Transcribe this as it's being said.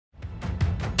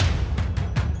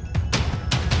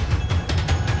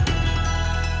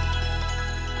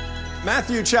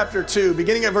Matthew chapter 2,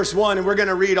 beginning at verse 1, and we're going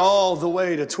to read all the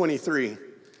way to 23. It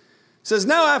says,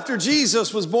 "Now after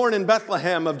Jesus was born in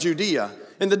Bethlehem of Judea,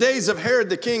 in the days of Herod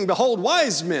the king, behold,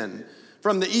 wise men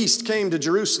from the east came to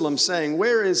Jerusalem, saying,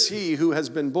 'Where is he who has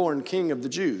been born King of the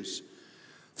Jews?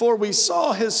 For we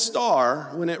saw his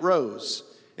star when it rose,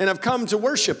 and have come to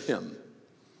worship him.'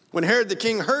 When Herod the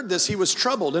king heard this, he was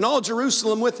troubled, and all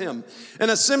Jerusalem with him.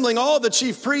 And assembling all the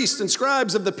chief priests and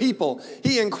scribes of the people,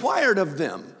 he inquired of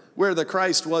them where the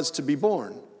Christ was to be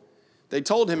born. They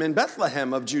told him, 'In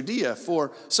Bethlehem of Judea,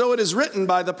 for so it is written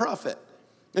by the prophet.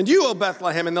 And you, O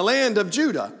Bethlehem, in the land of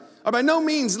Judah, are by no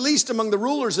means least among the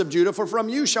rulers of Judah, for from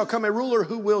you shall come a ruler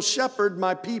who will shepherd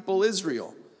my people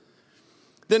Israel.'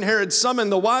 Then Herod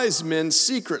summoned the wise men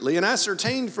secretly and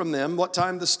ascertained from them what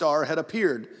time the star had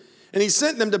appeared. And he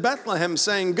sent them to Bethlehem,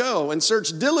 saying, 'Go and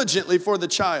search diligently for the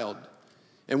child.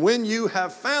 And when you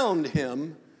have found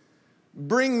him,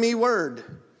 bring me word,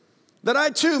 that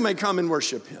I too may come and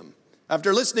worship him.'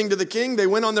 After listening to the king, they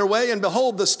went on their way, and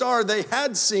behold, the star they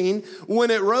had seen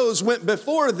when it rose went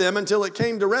before them until it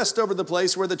came to rest over the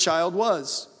place where the child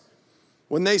was.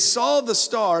 When they saw the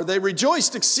star, they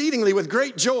rejoiced exceedingly with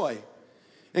great joy.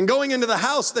 And going into the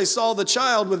house, they saw the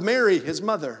child with Mary, his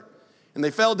mother, and they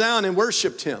fell down and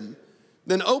worshiped him.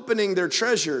 Then opening their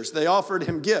treasures, they offered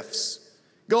him gifts,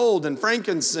 gold and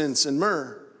frankincense and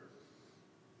myrrh.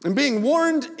 And being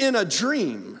warned in a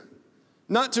dream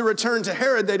not to return to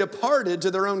Herod, they departed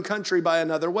to their own country by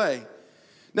another way.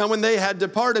 Now when they had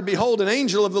departed, behold, an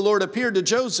angel of the Lord appeared to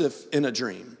Joseph in a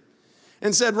dream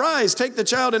and said, 'Rise, take the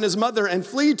child and his mother and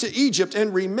flee to Egypt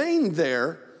and remain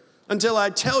there until I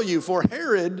tell you, for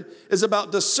Herod is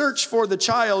about to search for the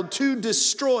child to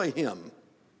destroy him.'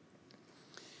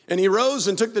 And he rose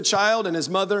and took the child and his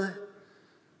mother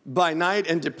by night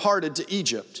and departed to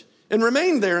Egypt and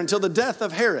remained there until the death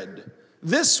of Herod.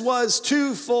 This was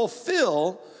to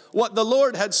fulfill what the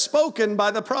Lord had spoken by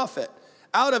the prophet.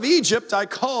 'Out of Egypt I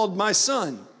called my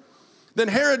son.' Then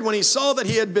Herod, when he saw that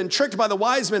he had been tricked by the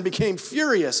wise men, became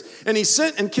furious, and he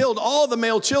sent and killed all the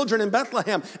male children in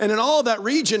Bethlehem and in all that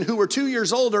region who were 2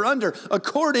 years old or under,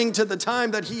 according to the time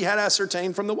that he had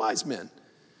ascertained from the wise men.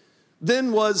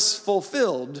 Then was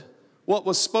fulfilled what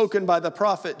was spoken by the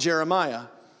prophet Jeremiah.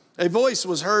 A voice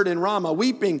was heard in Ramah,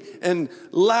 weeping and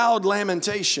loud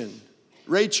lamentation,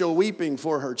 Rachel weeping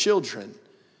for her children.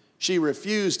 She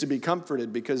refused to be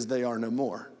comforted because they are no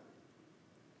more.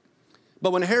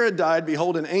 But when Herod died,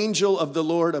 behold, an angel of the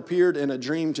Lord appeared in a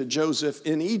dream to Joseph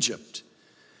in Egypt,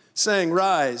 saying,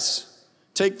 'Rise,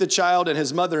 take the child and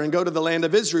his mother and go to the land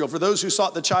of Israel, for those who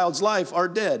sought the child's life are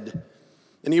dead.'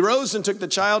 And he rose and took the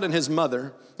child and his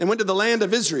mother and went to the land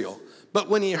of Israel. But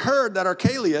when he heard that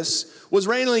Archelaus was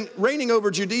reigning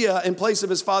over Judea in place of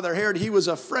his father Herod, he was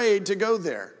afraid to go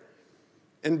there.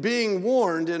 And being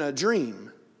warned in a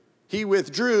dream, he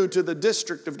withdrew to the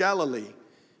district of Galilee.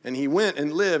 And he went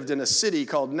and lived in a city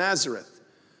called Nazareth,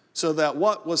 so that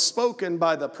what was spoken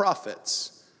by the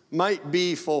prophets might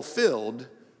be fulfilled,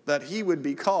 that he would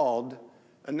be called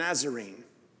a Nazarene."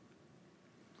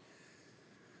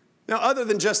 Now, other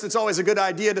than just it's always a good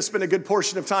idea to spend a good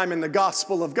portion of time in the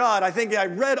gospel of God, I think I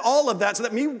read all of that so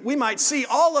that we might see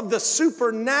all of the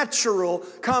supernatural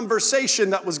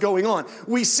conversation that was going on.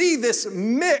 We see this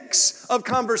mix of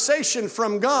conversation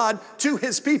from God to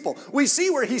his people. We see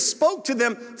where he spoke to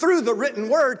them through the written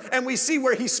word, and we see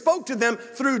where he spoke to them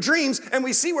through dreams, and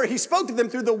we see where he spoke to them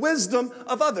through the wisdom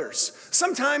of others.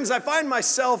 Sometimes I find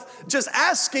myself just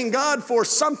asking God for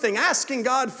something, asking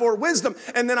God for wisdom,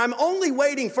 and then I'm only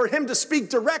waiting for him to speak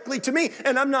directly to me,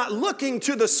 and I'm not looking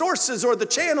to the sources or the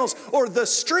channels or the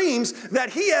streams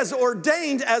that he has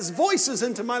ordained as voices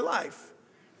into my life.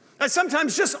 I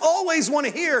sometimes just always want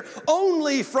to hear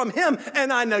only from him,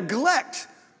 and I neglect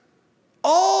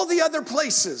all the other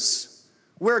places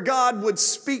where God would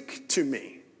speak to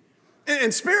me.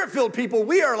 And spirit-filled people,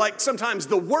 we are like sometimes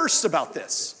the worst about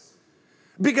this.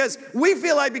 Because we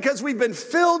feel like because we've been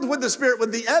filled with the Spirit,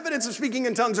 with the evidence of speaking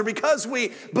in tongues, or because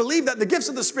we believe that the gifts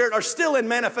of the Spirit are still in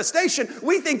manifestation,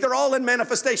 we think they're all in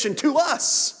manifestation to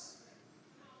us,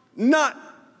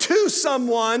 not to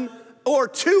someone or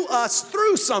to us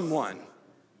through someone.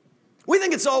 We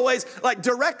think it's always like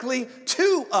directly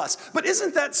to us. But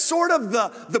isn't that sort of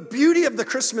the beauty of the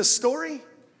Christmas story?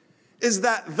 Is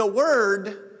that the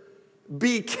Word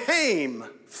became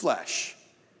flesh.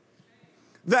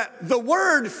 That the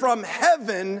Word from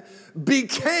heaven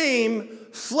became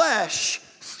flesh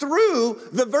through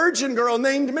the virgin girl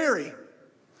named Mary.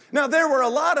 Now, there were a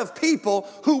lot of people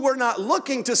who were not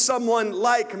looking to someone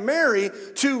like Mary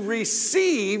to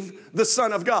receive the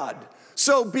Son of God.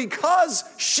 So because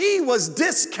she was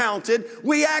discounted,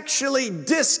 we actually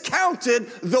discounted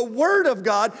the Word of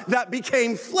God that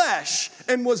became flesh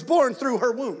and was born through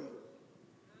her womb.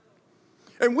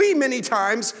 And we many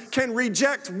times can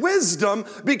reject wisdom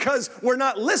because we're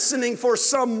not listening for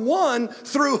someone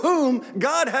through whom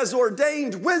God has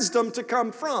ordained wisdom to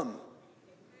come from.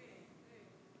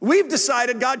 We've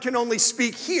decided God can only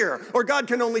speak here or God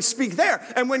can only speak there.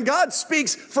 And when God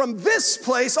speaks from this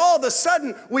place, all of a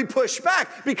sudden we push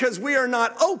back because we are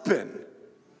not open.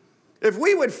 If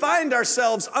we would find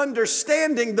ourselves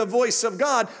understanding the voice of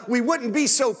God, we wouldn't be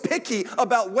so picky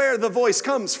about where the voice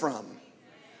comes from.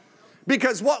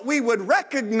 Because what we would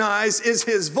recognize is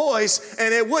His voice,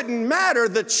 and it wouldn't matter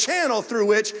the channel through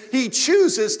which He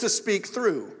chooses to speak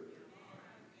through.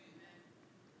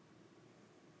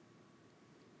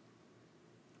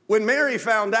 When Mary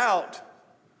found out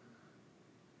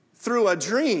through a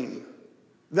dream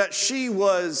that she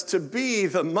was to be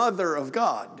the mother of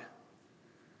God,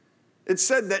 it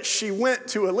said that she went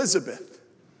to Elizabeth.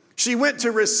 She went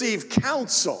to receive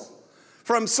counsel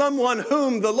from someone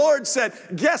whom the Lord said,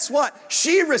 guess what?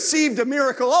 She received a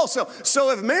miracle also.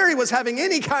 So if Mary was having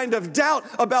any kind of doubt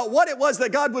about what it was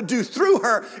that God would do through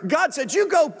her, God said, you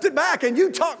go back and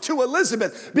you talk to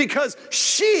Elizabeth because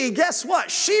she, guess what?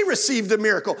 She received a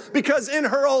miracle because in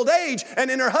her old age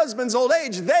and in her husband's old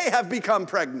age, they have become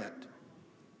pregnant.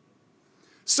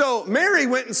 So Mary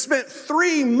went and spent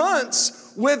 3 months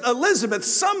with Elizabeth,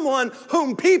 someone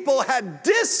whom people had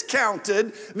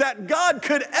discounted that God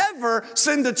could ever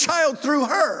send a child through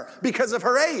her because of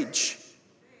her age.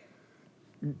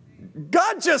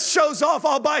 God just shows off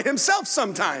all by Himself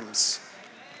sometimes.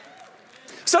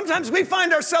 Sometimes we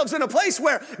find ourselves in a place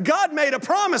where God made a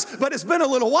promise, but it's been a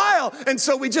little while, and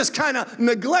so we just kind of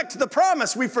neglect the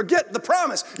promise. We forget the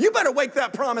promise. You better wake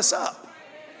that promise up.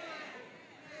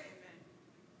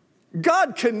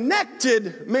 God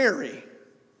connected Mary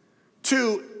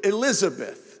to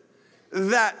Elizabeth,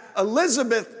 that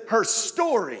Elizabeth, her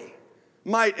story,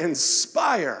 might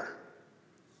inspire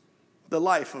the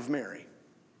life of Mary.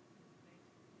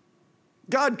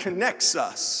 God connects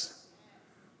us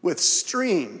with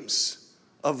streams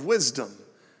of wisdom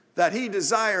that He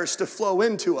desires to flow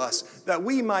into us, that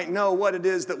we might know what it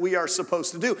is that we are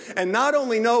supposed to do. And not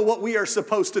only know what we are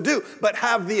supposed to do, but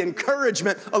have the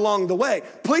encouragement along the way.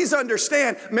 Please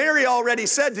understand, Mary already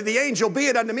said to the angel, be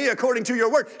it unto me according to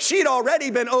your word. She'd already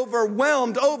been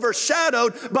overwhelmed,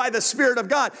 overshadowed by the Spirit of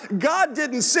God. God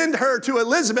didn't send her to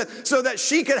Elizabeth so that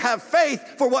she could have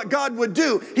faith for what God would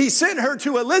do. He sent her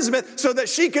to Elizabeth so that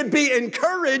she could be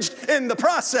encouraged in the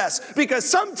process. Because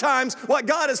sometimes what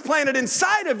God has planted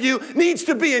inside of you needs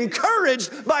to be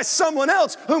encouraged by someone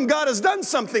else whom God has done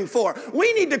something for.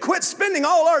 We need to quit spending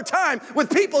all our time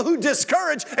with people who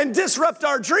discourage and disrupt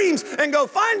our dreams and go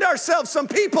find ourselves some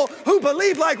people who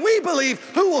believe like we believe,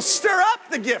 who will stir up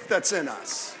the gift that's in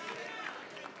us.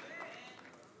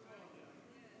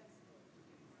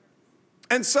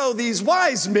 And so these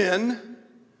wise men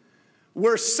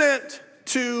were sent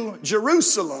to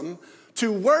Jerusalem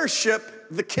to worship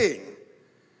the king.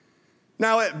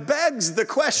 Now, it begs the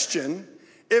question,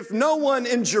 if no one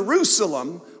in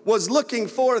Jerusalem was looking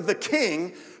for the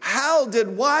king, how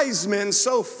did wise men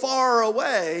so far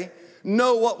away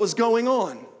know what was going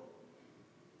on?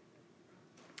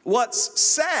 What's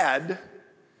sad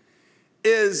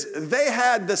is they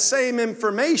had the same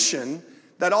information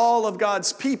that all of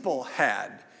God's people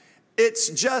had. It's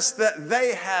just that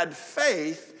they had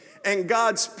faith and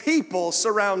God's people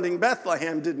surrounding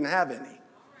Bethlehem didn't have any.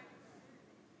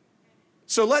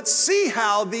 So let's see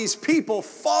how these people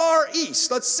far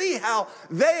east, let's see how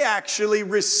they actually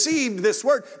received this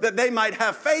word, that they might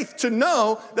have faith to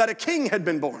know that a king had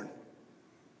been born.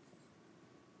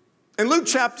 In Luke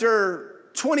chapter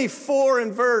 24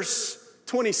 and verse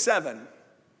 27,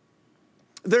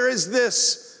 there is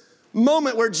this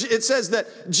moment where it says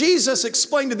that Jesus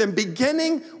explained to them,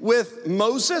 beginning with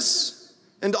Moses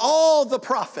and all the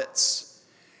prophets,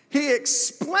 He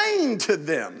explained to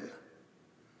them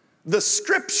the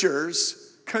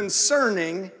scriptures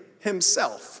concerning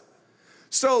Himself.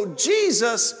 So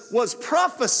Jesus was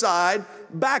prophesied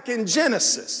back in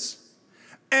Genesis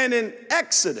and in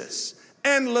Exodus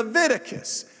and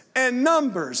Leviticus and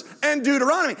Numbers and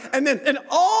Deuteronomy and then in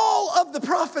all of the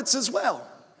prophets as well.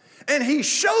 And He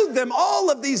showed them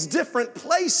all of these different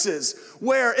places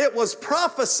where it was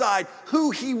prophesied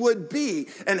who He would be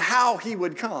and how He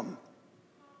would come.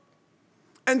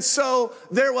 And so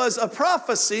there was a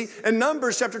prophecy in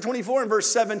Numbers chapter 24 and verse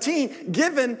 17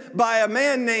 given by a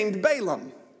man named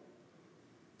Balaam.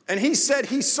 And he said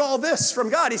he saw this from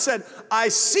God. He said, I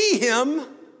see him,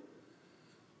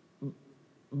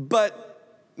 but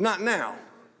not now.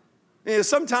 You know,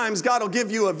 sometimes God will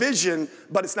give you a vision,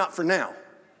 but it's not for now.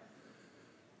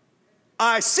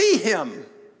 I see him,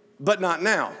 but not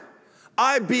now.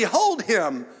 I behold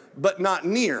him, but not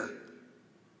near.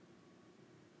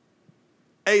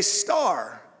 A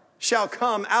star shall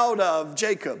come out of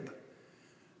Jacob,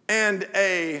 and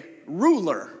a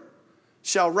ruler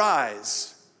shall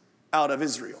rise out of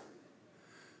Israel.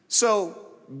 So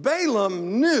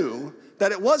Balaam knew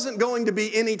that it wasn't going to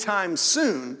be anytime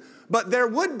soon, but there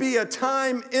would be a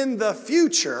time in the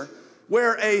future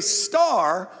where a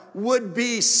star would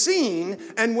be seen,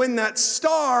 and when that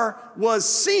star was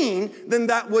seen, then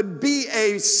that would be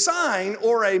a sign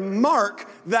or a mark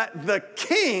that the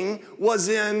king was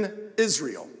in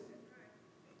Israel.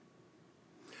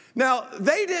 Now,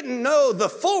 they didn't know the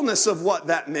fullness of what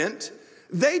that meant.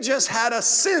 They just had a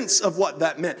sense of what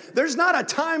that meant. There's not a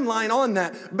timeline on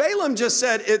that. Balaam just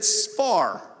said it's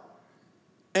far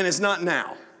and it's not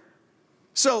now.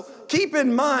 So keep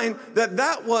in mind that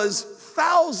that was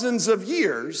thousands of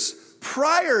years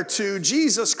prior to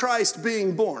Jesus Christ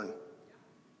being born.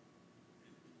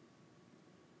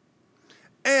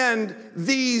 And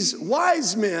these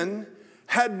wise men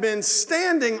had been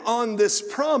standing on this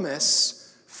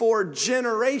promise for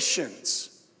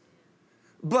generations.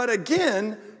 But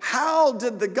again, how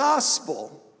did the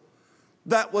gospel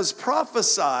that was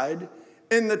prophesied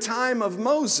in the time of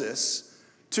Moses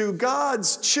to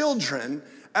God's children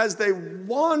as they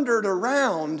wandered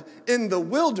around in the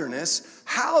wilderness,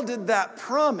 how did that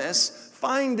promise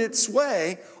find its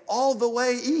way all the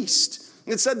way east?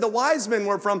 It said the wise men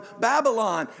were from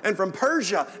Babylon and from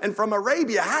Persia and from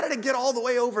Arabia. How did it get all the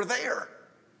way over there?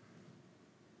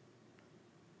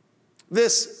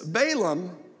 This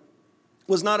Balaam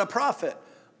was not a prophet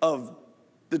of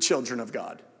the children of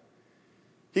God.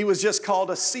 He was just called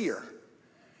a seer.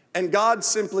 And God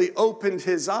simply opened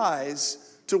his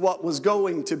eyes to what was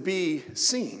going to be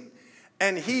seen.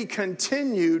 And he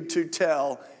continued to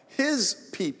tell his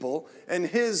people and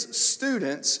his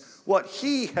students what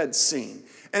he had seen.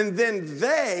 And then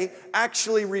they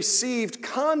actually received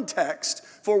context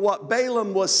for what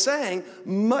Balaam was saying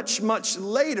much, much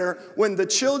later when the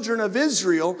children of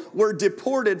Israel were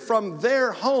deported from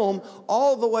their home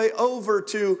all the way over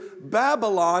to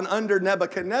Babylon under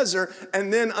Nebuchadnezzar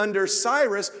and then under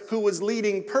Cyrus, who was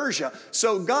leading Persia.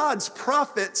 So God's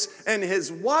prophets and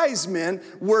his wise men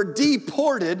were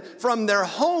deported from their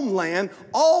homeland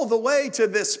all the way to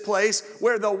this place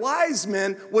where the wise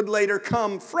men would later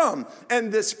come from.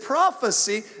 And this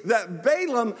prophecy that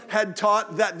Balaam had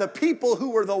taught that the people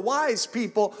who were the wise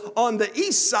people on the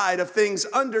east side of things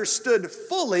understood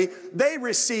fully, they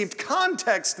received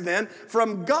context then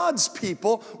from God's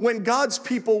people when God's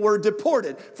people were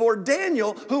deported. For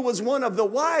Daniel, who was one of the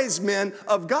wise men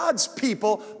of God's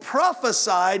people,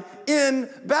 prophesied in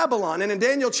Babylon. And in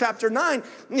Daniel chapter 9,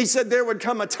 he said there would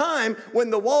come a time when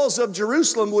the walls of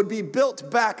Jerusalem would be built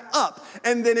back up.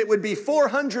 And then it would be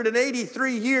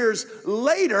 483 years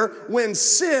later when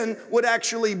sin would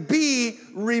actually be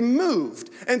removed.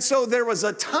 And so there was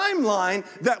a timeline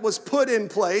that was put in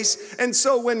place. And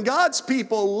so when God's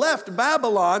people left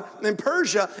Babylon and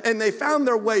Persia and they found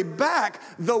their way back,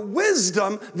 the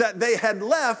wisdom that they had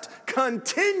left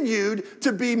continued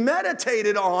to be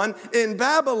meditated on in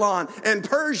Babylon and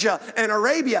Persia and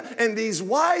Arabia. And these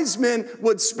wise men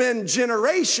would spend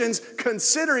generations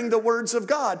considering the words of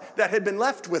God that had been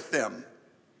left with them.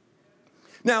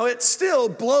 Now, it still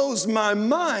blows my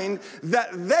mind that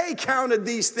they counted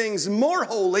these things more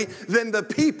holy than the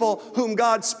people whom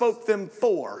God spoke them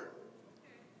for.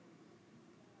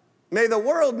 May the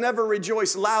world never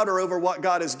rejoice louder over what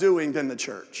God is doing than the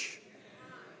church.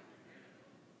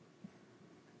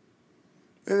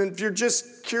 And if you're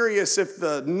just curious if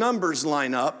the numbers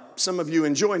line up, some of you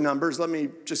enjoy numbers, let me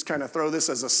just kind of throw this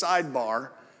as a sidebar.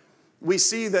 We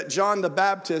see that John the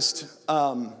Baptist,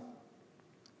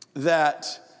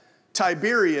 that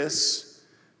Tiberius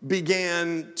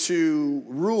began to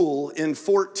rule in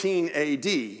 14 AD.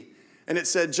 And it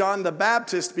said John the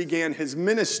Baptist began his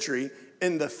ministry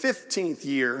in the 15th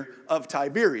year of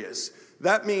Tiberius.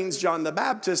 That means John the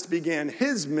Baptist began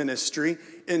his ministry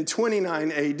in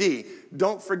 29 AD.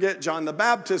 Don't forget, John the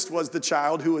Baptist was the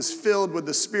child who was filled with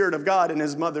the Spirit of God in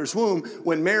his mother's womb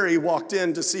when Mary walked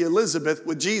in to see Elizabeth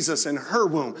with Jesus in her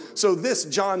womb. So this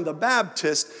John the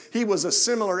Baptist, He was a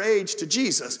similar age to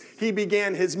Jesus. He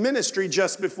began his ministry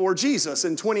just before Jesus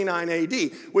in 29 AD,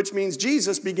 which means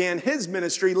Jesus began his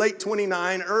ministry late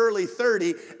 29, early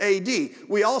 30 AD.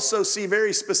 We also see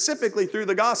very specifically through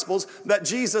the Gospels that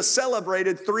Jesus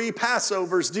celebrated 3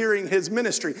 Passovers during his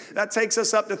ministry. That takes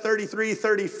us up to 33,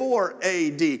 34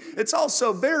 AD. It's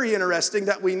also very interesting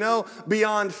that we know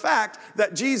beyond fact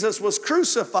that Jesus was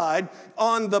crucified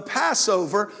on the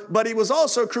Passover, but he was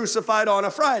also crucified on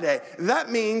a Friday. That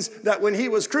means that when he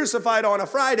was crucified on a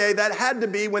Friday, that had to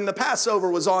be when the Passover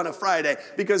was on a Friday,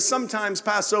 because sometimes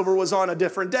Passover was on a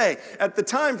different day. At the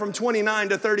time from 29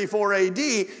 to 34 AD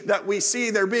that we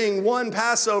see there being one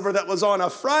Passover that was on a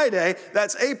Friday,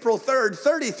 that's April 3rd,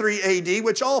 33 AD,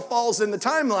 which all falls in the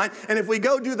timeline. And if we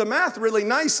go do the math really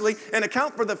nicely and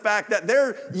account for the fact that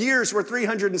their years were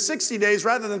 360 days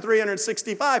rather than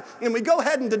 365, and we go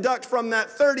ahead and deduct from that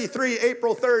 33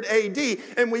 April 3rd AD,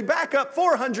 and we back up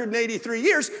 483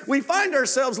 years, we find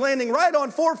ourselves landing right on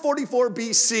 444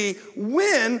 BC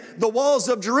when the walls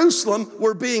of Jerusalem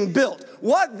were being built.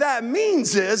 What that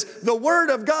means is the word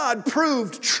of God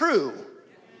proved true.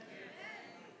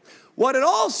 What it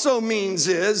also means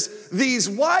is these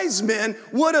wise men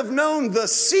would have known the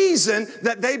season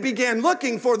that they began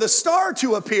looking for the star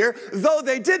to appear, though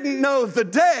they didn't know the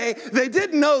day, they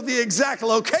didn't know the exact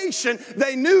location,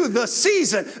 they knew the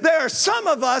season. There are some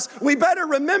of us, we better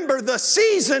remember the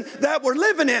season that we're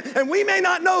living in, and we may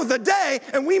not know the day,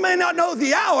 and we may not know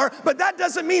the hour, but that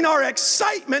doesn't mean our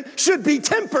excitement should be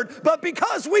tempered. But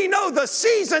because we know the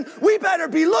season, we better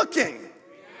be looking.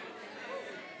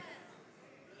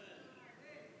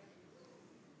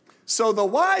 So the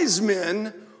wise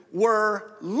men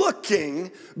were looking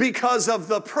because of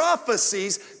the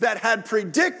prophecies that had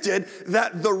predicted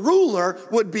that the ruler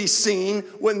would be seen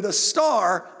when the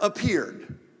star appeared.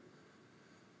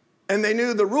 And they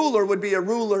knew the ruler would be a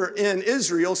ruler in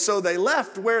Israel, so they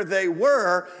left where they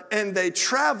were and they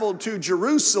traveled to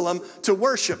Jerusalem to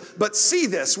worship. But see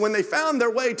this, when they found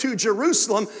their way to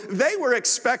Jerusalem, they were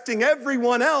expecting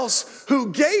everyone else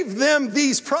who gave them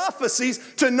these prophecies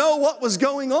to know what was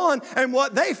going on. And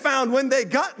what they found when they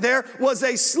got there was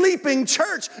a sleeping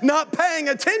church not paying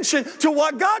attention to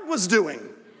what God was doing.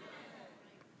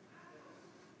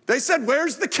 They said,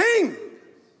 "Where's the king?"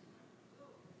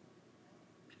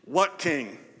 What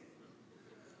king?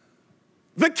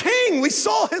 The king. We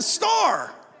saw his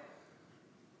star.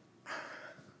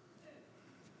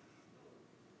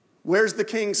 Where's the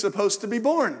king supposed to be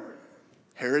born?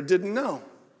 Herod didn't know.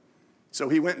 So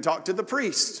he went and talked to the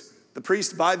priest. The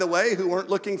priest, by the way, who weren't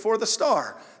looking for the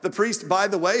star. The priest, by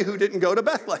the way, who didn't go to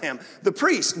Bethlehem. The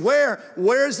priest, where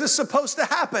is this supposed to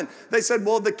happen? They said,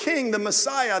 well, the king, the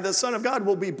Messiah, the Son of God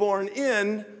will be born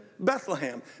in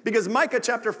Bethlehem. Because Micah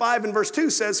chapter 5 and verse 2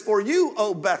 says, "For you,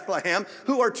 O Bethlehem,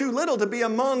 who are too little to be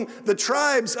among the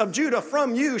tribes of Judah,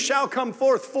 from you shall come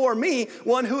forth for me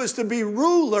one who is to be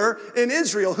ruler in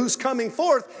Israel, whose coming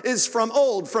forth is from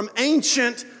old, from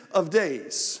ancient of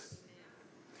days."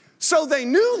 So they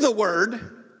knew the word.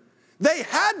 They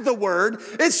had the word.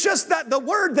 It's just that the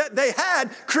word that they had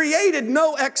created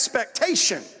no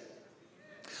expectation.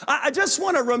 I just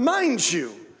want to remind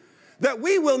you that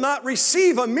we will not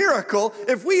receive a miracle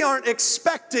if we aren't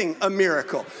expecting a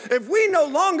miracle. If we no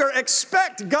longer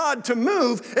expect God to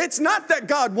move, it's not that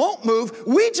God won't move,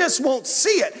 we just won't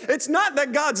see it. It's not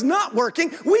that God's not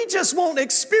working, we just won't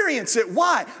experience it.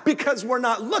 Why? Because we're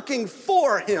not looking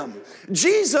for him.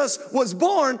 Jesus was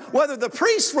born whether the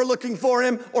priests were looking for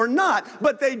him or not,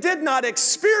 but they did not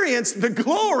experience the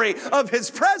glory of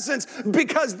his presence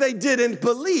because they didn't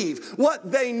believe.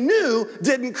 What they knew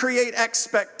didn't create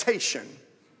expectation.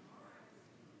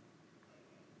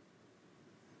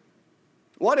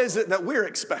 What is it that we're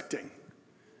expecting?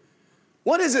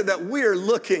 What is it that we're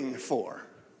looking for?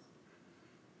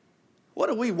 What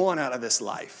do we want out of this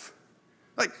life?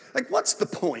 Like what's the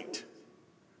point?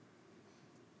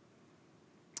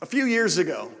 A few years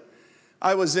ago,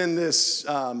 I was in this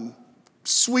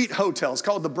sweet hotel. It's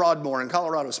called the Broadmoor in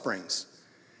Colorado Springs.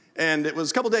 And it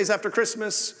was a couple days after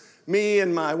Christmas. Me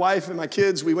and my wife and my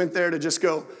kids, we went there to just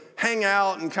go hang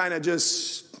out and kind of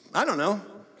just,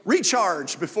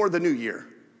 recharge before the new year.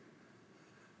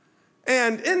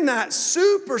 And in that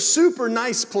super, super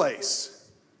nice place,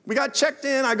 we got checked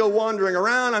in. I go wandering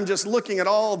around. I'm just looking at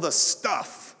all the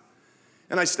stuff.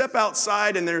 And I step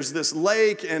outside, and there's this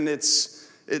lake, and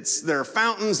there are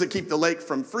fountains that keep the lake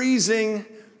from freezing.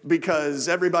 because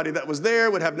everybody that was there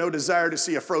would have no desire to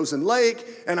see a frozen lake.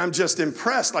 And I'm just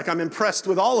impressed, like I'm impressed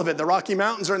with all of it. The Rocky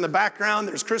Mountains are in the background.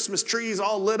 There's Christmas trees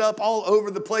all lit up all over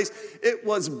the place. It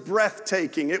was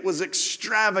breathtaking. It was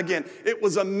extravagant. It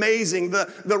was amazing. The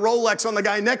Rolex on the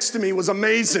guy next to me was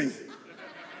amazing.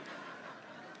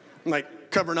 I'm like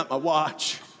covering up my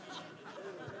watch.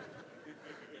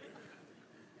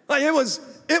 Like it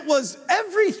was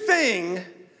everything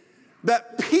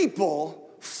that people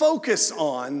focus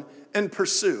on and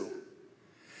pursue.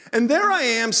 And there I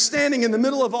am standing in the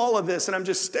middle of all of this, and I'm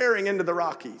just staring into the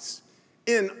Rockies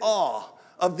in awe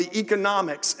of the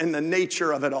economics and the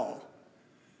nature of it all.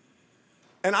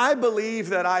 And I believe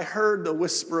that I heard the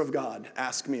whisper of God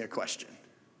ask me a question.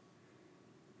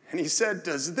 And he said,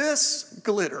 does this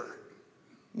glitter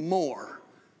more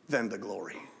than the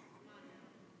glory?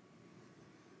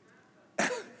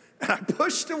 And I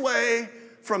pushed away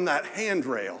from that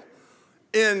handrail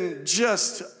in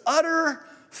just utter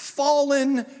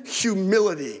fallen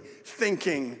humility,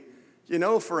 thinking,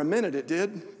 for a minute it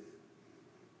did.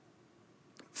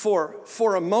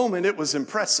 For a moment it was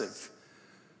impressive.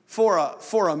 For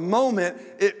a moment,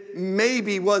 it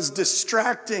maybe was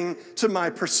distracting to my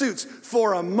pursuits.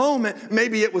 For a moment,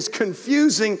 maybe it was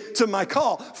confusing to my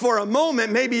call. For a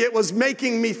moment, maybe it was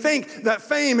making me think that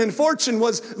fame and fortune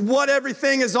was what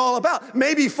everything is all about.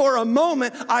 Maybe for a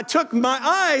moment, I took my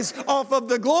eyes off of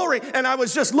the glory and I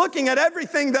was just looking at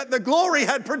everything that the glory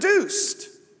had produced.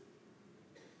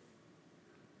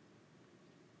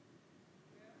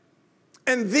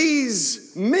 And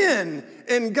these men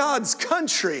in God's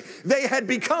country, they had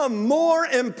become more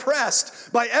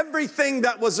impressed by everything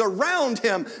that was around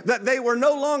him that they were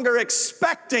no longer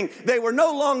expecting. They were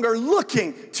no longer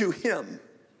looking to him.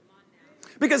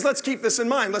 Because let's keep this in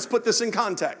mind. Let's put this in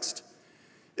context.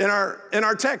 In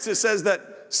our text, it says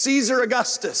that Caesar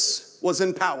Augustus was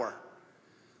in power.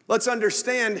 Let's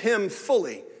understand him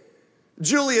fully.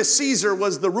 Julius Caesar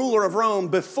was the ruler of Rome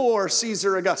before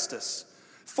Caesar Augustus.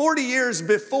 40 years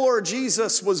before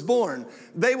Jesus was born,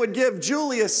 they would give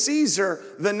Julius Caesar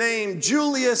the name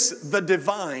Julius the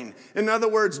Divine. In other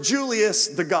words, Julius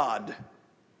the God.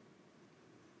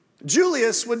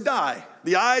 Julius would die.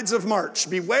 The Ides of March.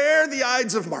 Beware the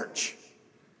Ides of March.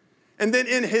 And then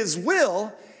in his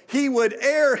will, he would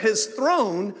heir his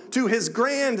throne to his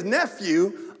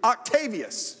grandnephew,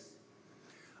 Octavius.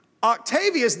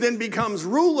 Octavius then becomes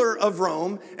ruler of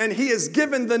Rome, and he is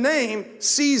given the name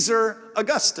Caesar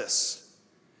Augustus.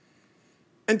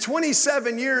 And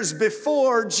 27 years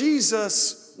before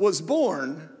Jesus was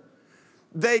born,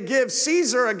 they give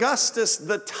Caesar Augustus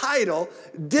the title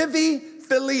Divi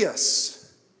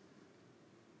Filius,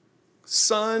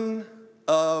 Son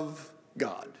of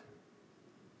God.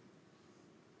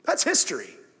 That's history.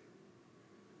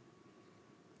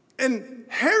 And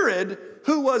Herod,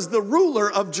 who was the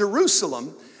ruler of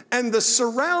Jerusalem and the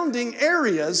surrounding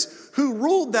areas, who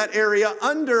ruled that area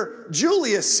under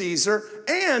Julius Caesar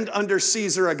and under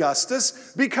Caesar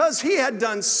Augustus, because he had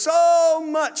done so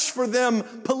much for them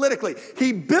politically.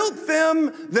 He built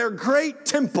them their great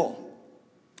temple,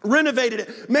 renovated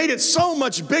it, made it so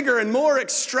much bigger and more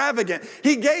extravagant.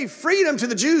 He gave freedom to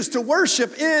the Jews to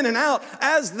worship in and out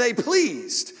as they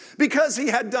pleased. Because he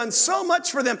had done so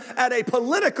much for them at a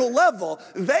political level,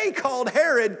 they called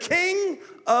Herod King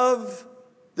of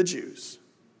the Jews.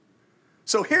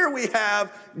 So here we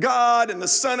have God and the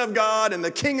Son of God and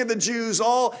the King of the Jews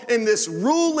all in this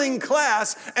ruling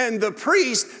class, and the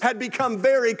priest had become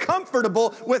very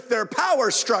comfortable with their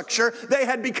power structure. They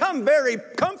had become very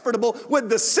comfortable with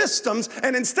the systems,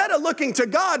 and instead of looking to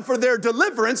God for their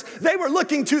deliverance, they were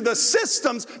looking to the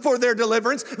systems for their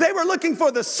deliverance. They were looking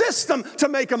for the system to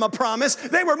make them a promise.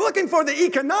 They were looking for the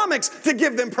economics to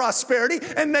give them prosperity,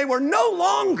 and they were no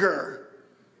longer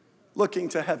looking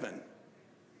to heaven.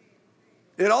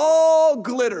 It all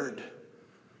glittered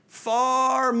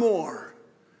far more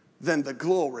than the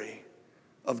glory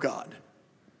of God.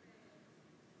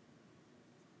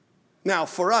 Now,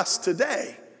 for us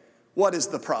today, what is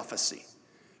the prophecy?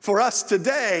 For us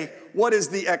today, what is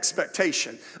the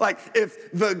expectation? Like,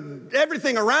 if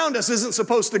everything around us isn't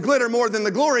supposed to glitter more than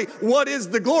the glory, what is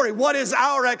the glory? What is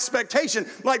our expectation?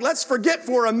 Like, let's forget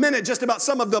for a minute just about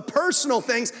some of the personal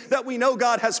things that we know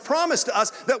God has promised to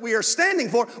us that we are standing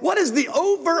for. What is the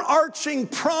overarching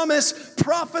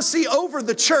prophecy over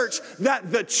the church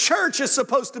that the church is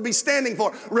supposed to be standing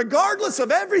for? Regardless of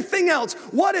everything else,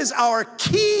 what is our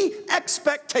key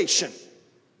expectation?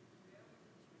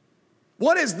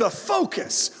 What is the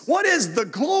focus? What is the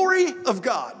glory of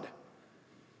God?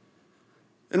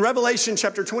 In Revelation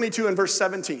chapter 22 and verse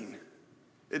 17,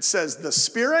 it says, "The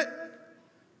Spirit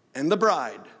and the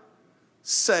bride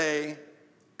say,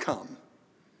 come.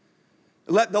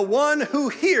 Let the one who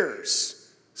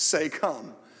hears say,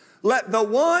 come. Let the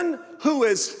one who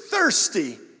is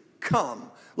thirsty come.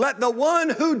 Let the one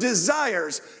who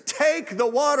desires take the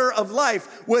water of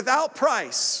life without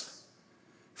price.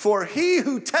 For he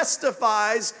who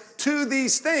testifies to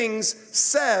these things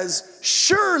says,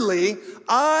 surely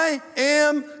I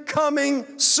am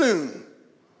coming soon.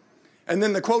 And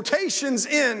then the quotations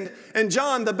end, and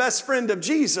John, the best friend of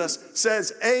Jesus,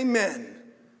 says, amen.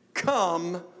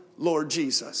 Come, Lord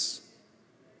Jesus.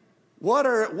 What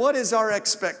is our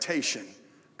expectation?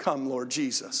 Come, Lord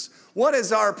Jesus. What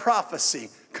is our prophecy?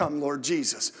 Come, Lord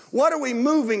Jesus. What are we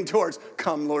moving towards?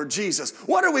 Come, Lord Jesus.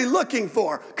 What are we looking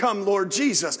for? Come, Lord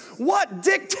Jesus. What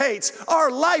dictates our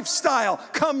lifestyle?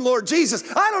 Come, Lord Jesus.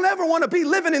 I don't ever want to be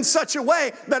living in such a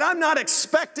way that I'm not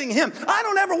expecting him. I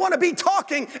don't ever want to be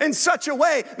talking in such a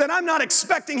way that I'm not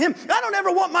expecting him. I don't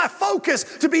ever want my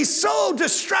focus to be so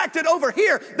distracted over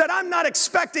here that I'm not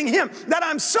expecting him, that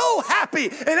I'm so happy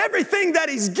in everything that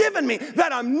he's given me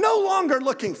that I'm no longer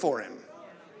looking for him.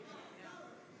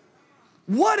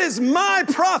 What is my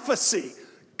prophecy?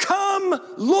 Come,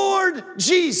 Lord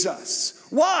Jesus.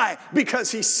 Why?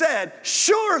 Because he said,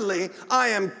 surely I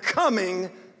am coming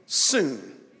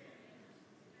soon.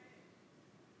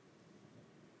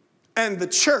 And the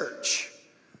church,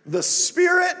 the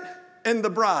Spirit and the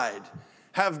bride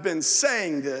have been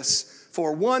saying this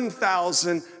for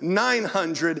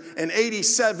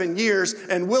 1,987 years,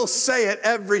 and we'll say it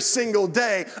every single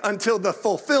day until the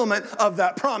fulfillment of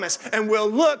that promise. And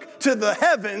we'll look to the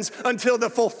heavens until the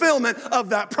fulfillment of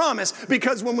that promise.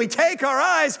 Because when we take our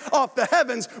eyes off the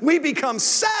heavens, we become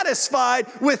satisfied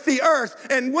with the earth.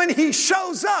 And when he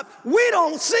shows up, we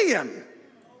don't see him.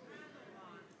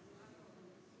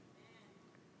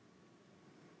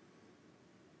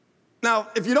 Now,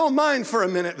 if you don't mind for a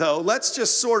minute, though, let's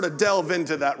just sort of delve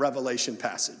into that Revelation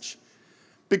passage,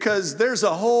 because there's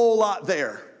a whole lot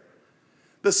there.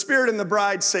 The Spirit and the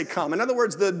bride say, come. In other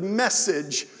words, the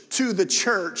message to the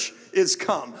church is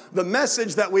come. The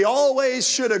message that we always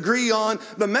should agree on,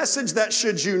 the message that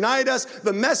should unite us,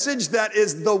 the message that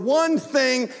is the one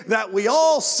thing that we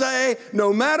all say,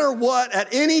 no matter what,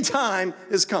 at any time,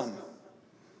 is come.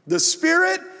 The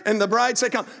Spirit and the bride say,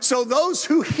 come. So those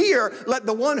who hear, let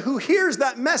the one who hears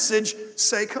that message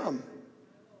say, come.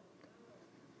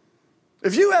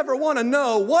 If you ever want to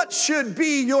know what should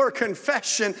be your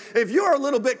confession, if you're a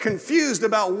little bit confused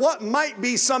about what might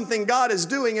be something God is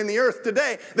doing in the earth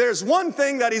today, there's one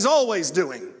thing that he's always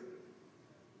doing.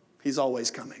 He's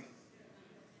always coming.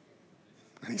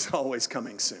 And he's always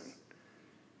coming soon.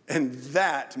 And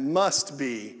that must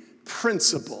be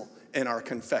principle in our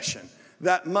confession.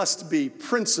 That must be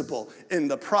principle in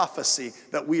the prophecy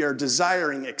that we are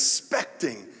desiring,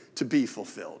 expecting to be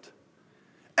fulfilled.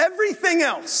 Everything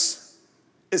else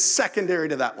is secondary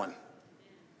to that one.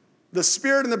 The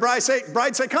Spirit and the bride say,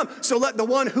 come. So let the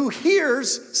one who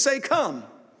hears say, come.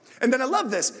 And then I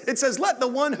love this. It says, let the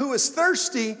one who is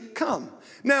thirsty come.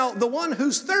 Now, the one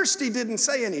who's thirsty didn't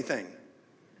say anything.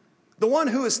 The one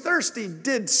who is thirsty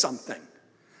did something.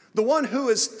 The one who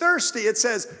is thirsty, it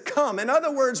says, come. In other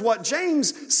words, what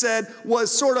James said was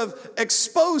sort of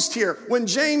exposed here. When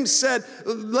James said,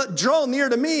 draw near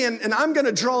to me and I'm going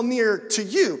to draw near to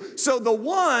you. So the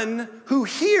one who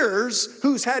hears,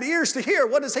 who's had ears to hear,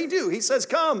 what does he do? He says,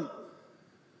 come.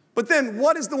 But then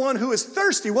what is the one who is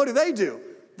thirsty? What do?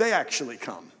 They actually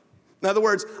come. In other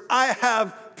words, I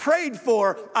have prayed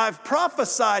for, I've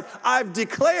prophesied, I've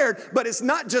declared, but it's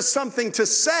not just something to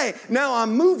say. Now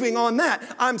I'm moving on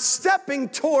that. I'm stepping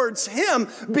towards him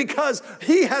because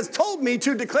he has told me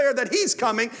to declare that he's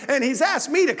coming and he's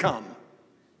asked me to come.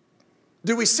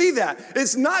 Do we see that?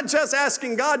 It's not just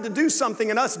asking God to do something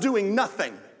and us doing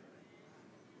nothing.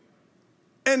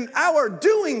 And our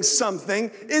doing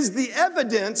something is the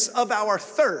evidence of our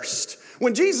thirst.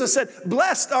 When Jesus said,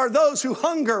 blessed are those who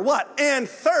hunger, what? And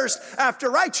thirst after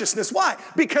righteousness. Why?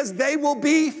 Because they will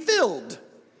be filled.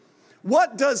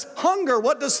 What does hunger,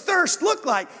 what does thirst look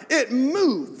like? It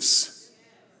moves.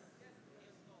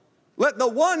 Let the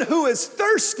one who is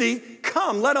thirsty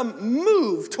come. Let him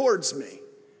move towards me.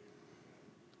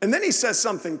 And then he says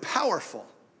something powerful.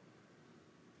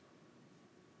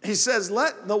 He says,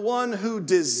 let the one who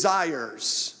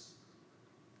desires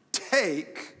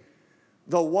take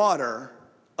the water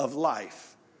of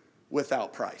life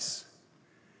without price.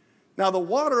 Now, the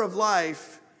water of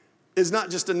life is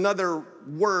not just another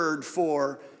word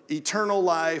for eternal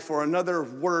life or another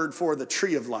word for the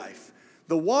tree of life.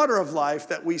 The water of life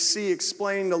that we see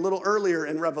explained a little earlier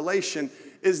in Revelation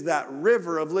is that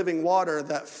river of living water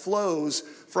that flows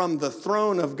from the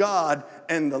throne of God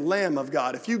and the Lamb of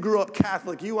God. If you grew up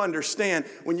Catholic, you understand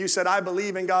when you said, I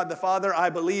believe in God the Father, I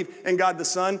believe in God the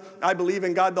Son, I believe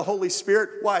in God the Holy Spirit.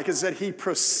 Why? Because that he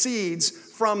proceeds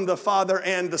from the Father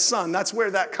and the Son. That's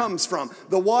where that comes from.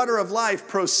 The water of life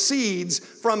proceeds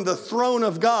from the throne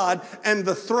of God and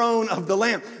the throne of the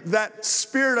Lamb. That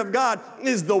Spirit of God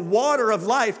is the water of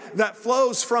life that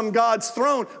flows from God's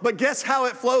throne. But guess how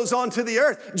it flows onto the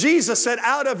earth? Jesus said,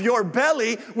 out of your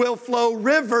belly will flow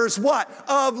rivers, what?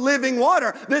 Of living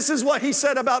water. This is what he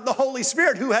said about the Holy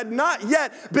Spirit, who had not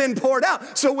yet been poured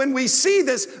out. So when we see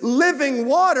this living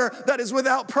water that is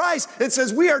without price, it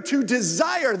says we are to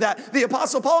desire that. The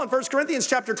Apostle Paul in 1 Corinthians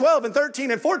chapter 12 and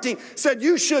 13 and 14 said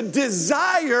you should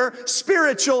desire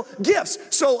spiritual gifts.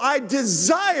 So I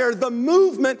desire the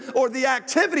movement or the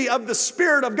activity of the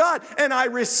Spirit of God, and I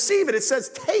receive it. It says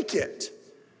take it.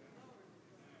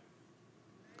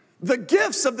 The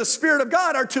gifts of the Spirit of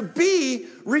God are to be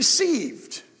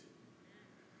received.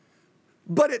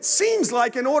 But it seems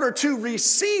like in order to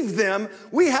receive them,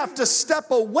 we have to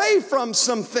step away from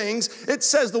some things. It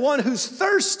says the one who's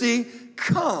thirsty,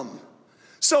 come.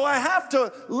 So I have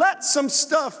to let some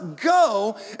stuff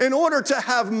go in order to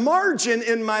have margin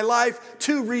in my life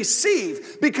to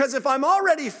receive. Because if I'm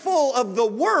already full of the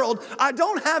world, I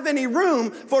don't have any room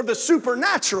for the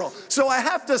supernatural. So I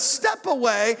have to step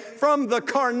away from the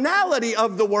carnality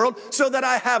of the world so that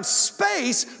I have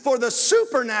space for the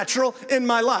supernatural in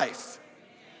my life.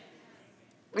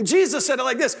 Jesus said it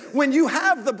like this: when you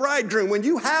have the bridegroom, when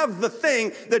you have the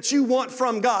thing that you want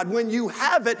from God, when you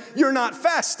have it, you're not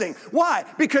fasting. Why?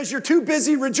 Because you're too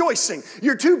busy rejoicing.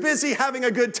 You're too busy having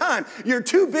a good time. You're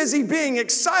too busy being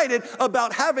excited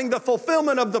about having the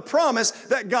fulfillment of the promise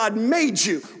that God made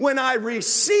you. When I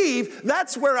receive,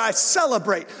 that's where I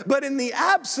celebrate. But in the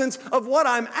absence of what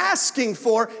I'm asking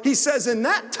for, he says in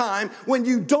that time, when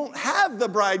you don't have the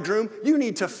bridegroom, you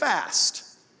need to fast.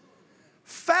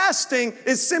 Fasting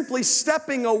is simply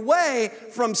stepping away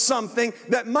from something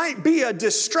that might be a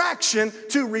distraction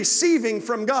to receiving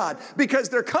from God. Because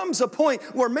there comes a point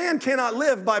where man cannot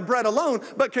live by bread alone,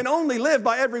 but can only live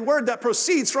by every word that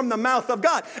proceeds from the mouth of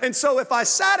God. And so if I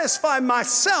satisfy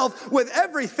myself with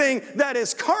everything that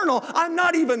is carnal, I'm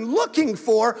not even looking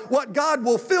for what God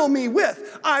will fill me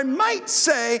with. I might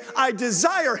say I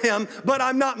desire him, but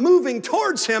I'm not moving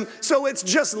towards him. So it's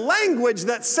just language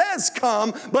that says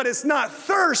come, but it's not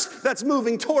thirst that's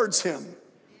moving towards him.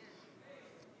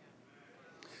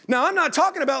 Now, I'm not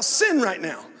talking about sin right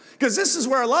now, because this is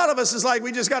where a lot of us is like,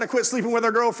 we just got to quit sleeping with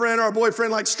our girlfriend or our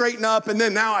boyfriend, like straighten up, and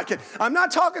then now I can. I'm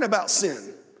not talking about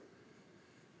sin.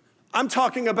 I'm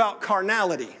talking about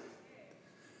carnality.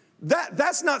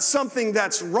 That's not something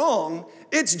that's wrong.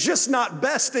 It's just not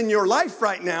best in your life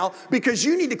right now, because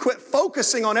you need to quit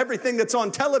focusing on everything that's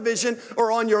on television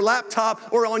or on your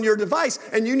laptop or on your device,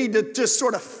 and you need to just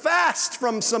sort of fast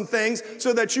from some things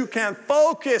so that you can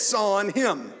focus on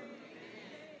him.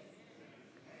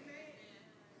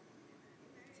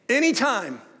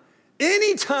 Anytime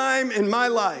in my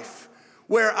life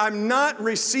where I'm not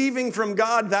receiving from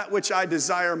God that which I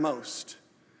desire most,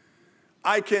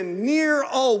 I can near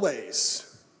always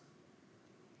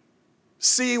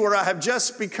see where I have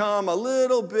just become a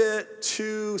little bit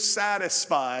too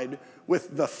satisfied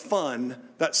with the fun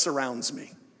that surrounds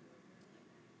me.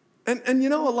 And you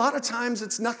know, a lot of times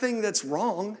it's nothing that's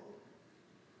wrong.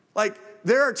 Like,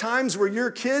 there are times where your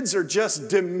kids are just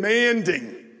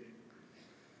demanding.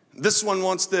 This one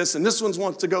wants this, and this one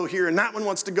wants to go here, and that one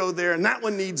wants to go there, and that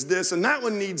one needs this, and that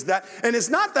one needs that. And it's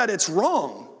not that it's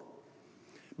wrong.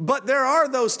 But there are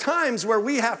those times where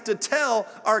we have to tell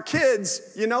our kids,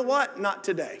 you know what? Not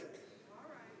today.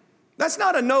 That's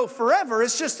not a no forever.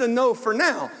 It's just a no for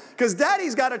now. Because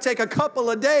daddy's got to take a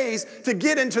couple of days to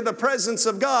get into the presence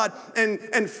of God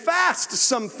and fast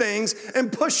some things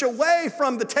and push away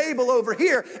from the table over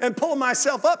here and pull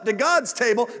myself up to God's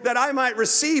table that I might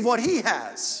receive what he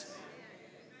has.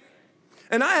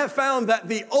 And I have found that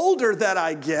the older that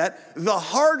I get, the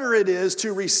harder it is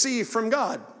to receive from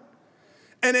God.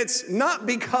 And it's not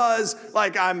because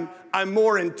like I'm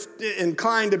more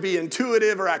inclined to be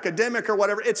intuitive or academic or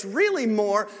whatever. It's really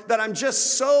more that I'm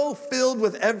just so filled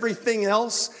with everything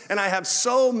else, and I have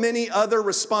so many other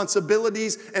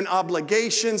responsibilities and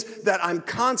obligations that I'm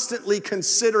constantly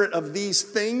considerate of these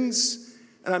things,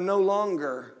 and I'm no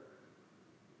longer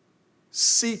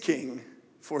seeking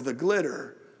for the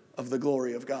glitter of the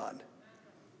glory of God.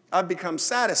 I've become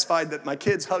satisfied that my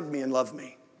kids hug me and love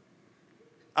me.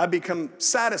 I become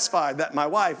satisfied that my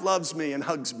wife loves me and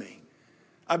hugs me.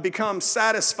 I've become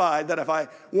satisfied that if I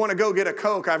want to go get a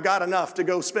Coke, I've got enough to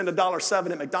go spend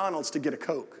 $1.07 at McDonald's to get a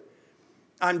Coke.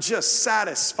 I'm just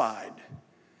satisfied.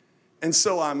 And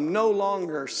so I'm no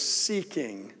longer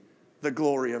seeking the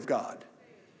glory of God.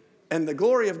 And the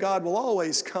glory of God will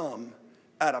always come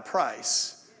at a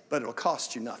price, but it'll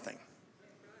cost you nothing.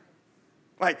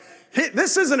 Like,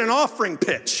 this isn't an offering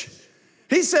pitch.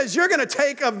 He says you're going to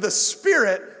take of the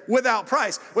Spirit without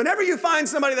price. Whenever you find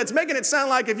somebody that's making it sound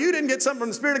like if you didn't get something from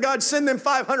the Spirit of God, send them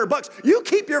 $500. You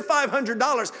keep your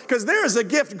 $500 because there is a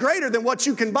gift greater than what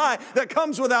you can buy that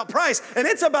comes without price. And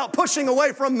it's about pushing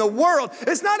away from the world.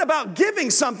 It's not about giving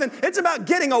something. It's about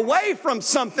getting away from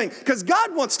something because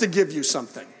God wants to give you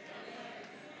something.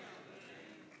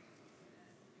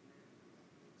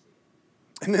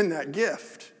 And then that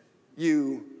gift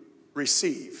you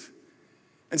receive.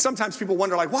 And sometimes people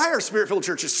wonder, like, why are Spirit-filled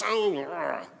churches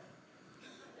so,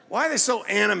 why are they so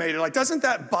animated? Like, doesn't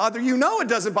that bother you? No, it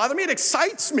doesn't bother me. It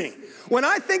excites me. When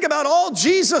I think about all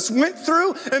Jesus went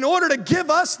through in order to give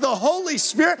us the Holy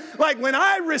Spirit, like when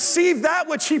I receive that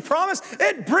which he promised,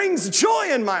 it brings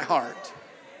joy in my heart.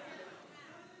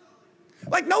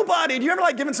 Like nobody, do you ever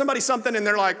like giving somebody something and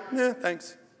they're like,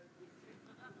 thanks?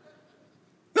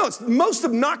 No, it's the most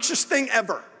obnoxious thing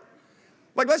ever.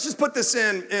 Like, let's just put this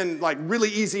in like really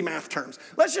easy math terms.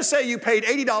 Let's just say you paid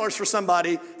 $80 for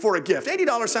somebody for a gift.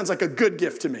 $80 sounds like a good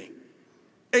gift to me.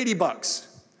 $80.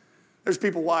 There's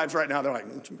people, wives right now, they're like,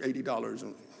 $80,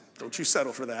 and don't you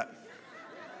settle for that.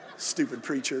 Stupid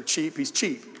preacher, cheap, he's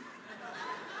cheap.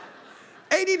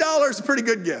 $80 is a pretty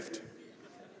good gift.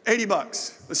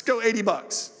 $80. Let's go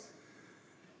 $80.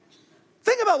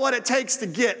 Think about what it takes to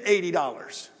get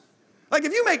 $80. Like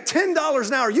if you make $10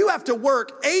 an hour, you have to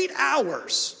work 8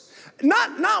 hours.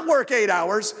 Not work 8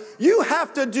 hours. You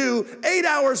have to do 8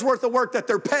 hours worth of work that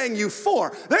they're paying you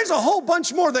for. There's a whole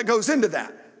bunch more that goes into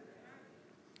that.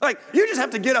 Like you just have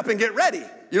to get up and get ready.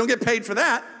 You don't get paid for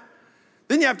that.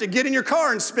 Then you have to get in your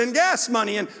car and spend gas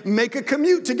money and make a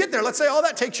commute to get there. Let's say all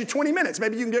that takes you 20 minutes.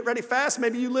 Maybe you can get ready fast.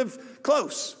 Maybe you live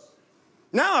close.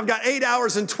 Now I've got 8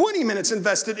 hours and 20 minutes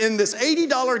invested in this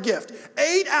 $80 gift.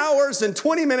 8 hours and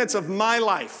 20 minutes of my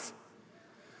life.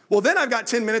 Well, then I've got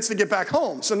 10 minutes to get back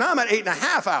home. So now I'm at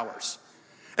 8.5 hours.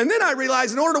 And then I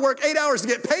realize in order to work 8 hours to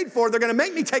get paid for, they're going to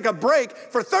make me take a break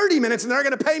for 30 minutes, and they're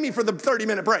going to pay me for the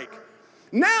 30-minute break.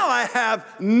 Now I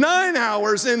have 9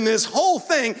 hours in this whole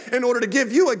thing in order to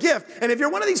give you a gift. And if you're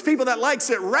one of these people that likes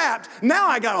it wrapped, now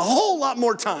I got a whole lot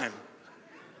more time.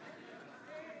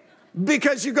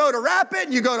 Because you go to wrap it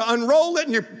and you go to unroll it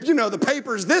and the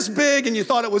paper's this big and you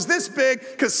thought it was this big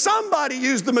because somebody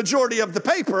used the majority of the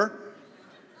paper.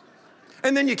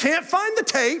 And then you can't find the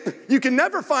tape. You can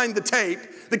never find the tape.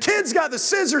 The kid's got the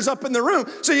scissors up in the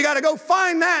room, so you got to go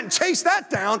find that and chase that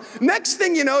down. Next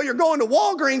thing you know, you're going to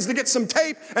Walgreens to get some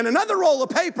tape and another roll of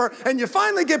paper, and you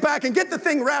finally get back and get the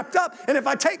thing wrapped up. And if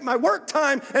I take my work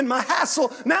time and my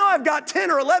hassle, now I've got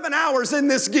 10 or 11 hours in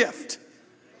this gift.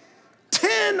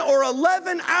 10 or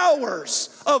 11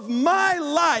 hours of my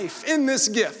life in this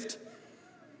gift.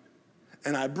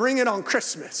 And I bring it on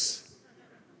Christmas.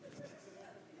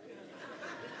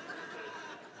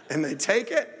 And they take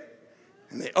it,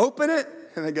 and they open it,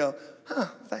 and they go,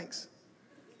 thanks.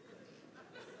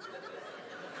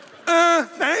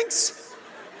 Thanks?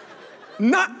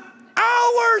 Not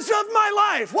hours of my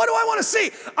life. What do I want to see?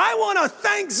 I want a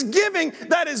Thanksgiving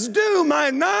that is due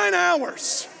my 9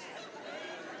 hours.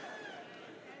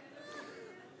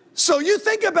 So you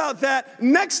think about that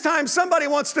next time somebody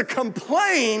wants to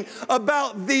complain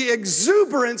about the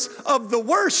exuberance of the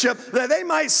worship that they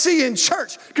might see in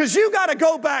church. Because you got to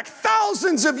go back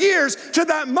thousands of years to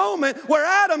that moment where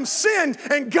Adam sinned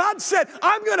and God said,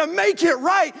 I'm going to make it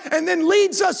right, and then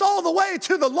leads us all the way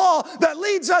to the law that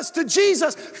leads us to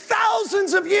Jesus.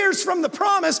 Thousands of years from the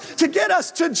promise to get us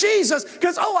to Jesus.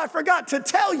 Because, I forgot to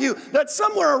tell you that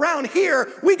somewhere around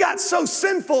here we got so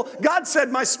sinful, God said,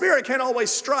 my spirit can't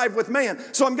always strive with man,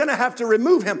 so I'm going to have to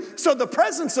remove him. So the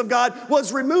presence of God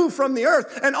was removed from the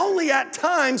earth, and only at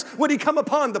times would he come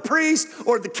upon the priest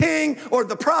or the king or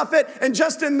the prophet, and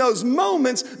just in those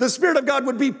moments the Spirit of God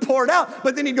would be poured out,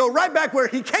 but then he'd go right back where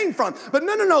he came from. But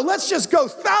no, let's just go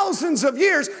thousands of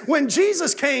years when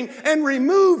Jesus came and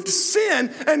removed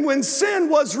sin, and when sin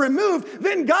was removed,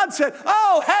 then God said,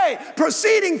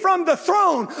 proceeding from the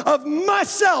throne of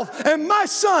myself and my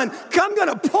Son, I'm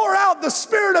going to pour out the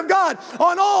Spirit of God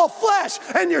on all flesh,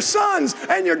 and your sons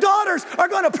and your daughters are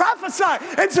going to prophesy.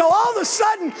 And so all of a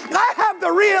sudden, I have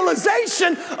the realization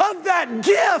of that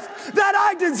gift that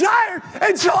I desired,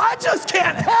 and so I just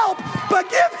can't help but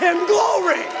give him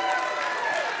glory.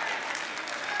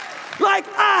 Like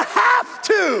I have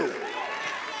to.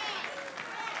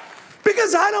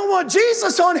 Because I don't want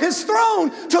Jesus on his throne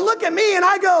to look at me and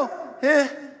I go, eh.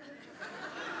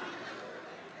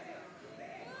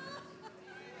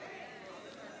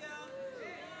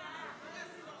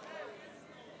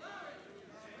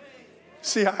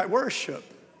 See, I worship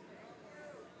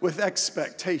with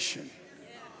expectation.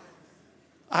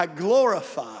 I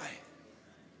glorify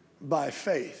by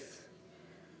faith.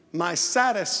 My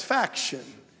satisfaction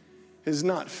is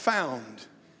not found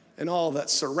in all that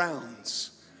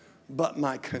surrounds, but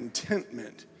my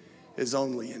contentment is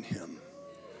only in him.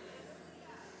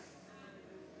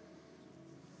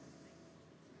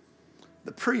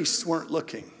 The priests weren't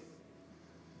looking.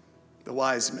 The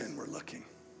wise men were looking.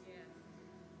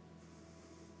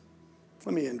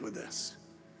 Let me end with this.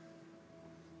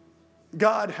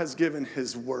 God has given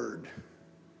his word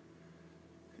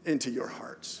into your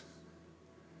hearts.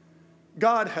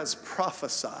 God has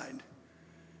prophesied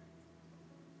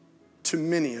to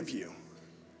many of you.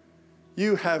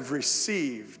 You have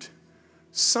received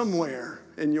somewhere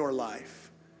in your life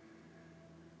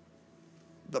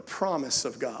the promise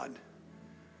of God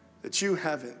that you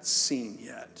haven't seen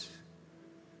yet.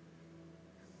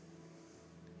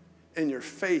 And your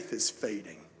faith is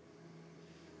fading.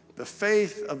 The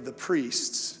faith of the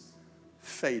priests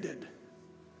faded,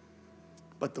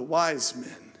 but the wise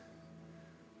men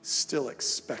still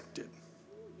expected.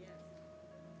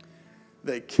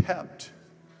 They kept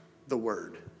the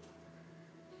word.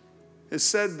 It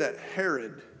said that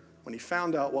Herod, when he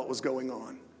found out what was going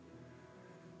on,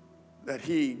 that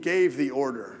he gave the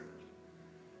order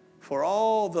for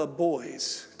all the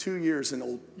boys 2 years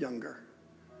and younger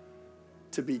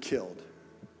to be killed.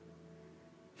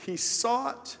 He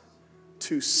sought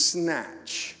to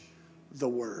snatch the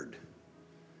word.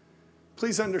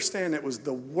 Please understand, it was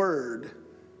the word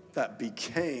that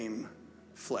became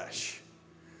flesh.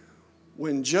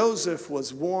 When Joseph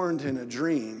was warned in a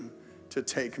dream to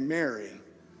take Mary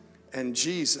and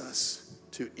Jesus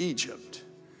to Egypt,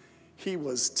 he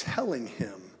was telling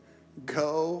him,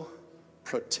 go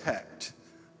protect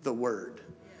the word,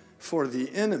 for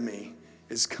the enemy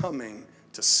is coming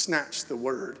to snatch the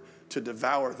word, to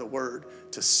devour the word,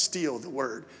 to steal the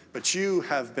word. But you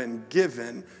have been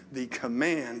given the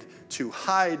command to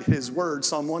hide his word.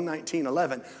 Psalm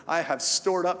 119:11. I have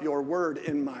stored up your word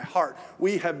in my heart.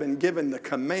 We have been given the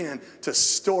command to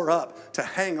store up, to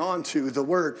hang on to the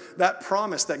word. That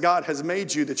promise that God has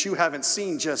made you that you haven't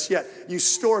seen just yet. You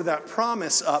store that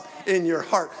promise up in your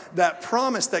heart. That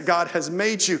promise that God has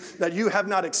made you that you have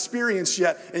not experienced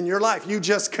yet in your life. You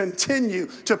just continue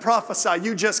to prophesy.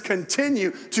 You just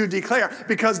continue to declare,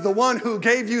 because the one who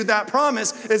gave you that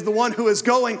promise is the one who is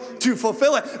going to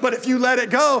fulfill it. But if you let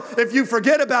it go, if you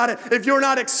forget about it, if you're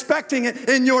not expecting it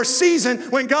in your season,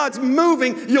 when God's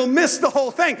moving, you'll miss the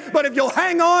whole thing. But if you'll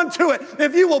hang on to it,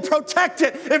 if you will protect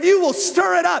it, if you will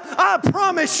stir it up, I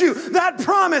promise you that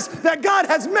promise that God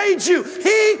has made you,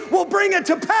 he will bring it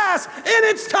to pass in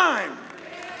its time.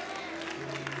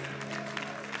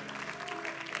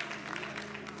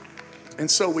 And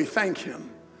so we thank him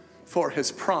for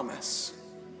his promise,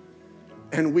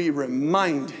 and we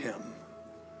remind him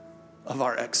of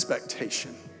our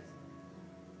expectation.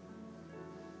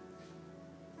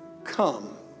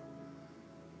 Come,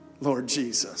 Lord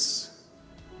Jesus.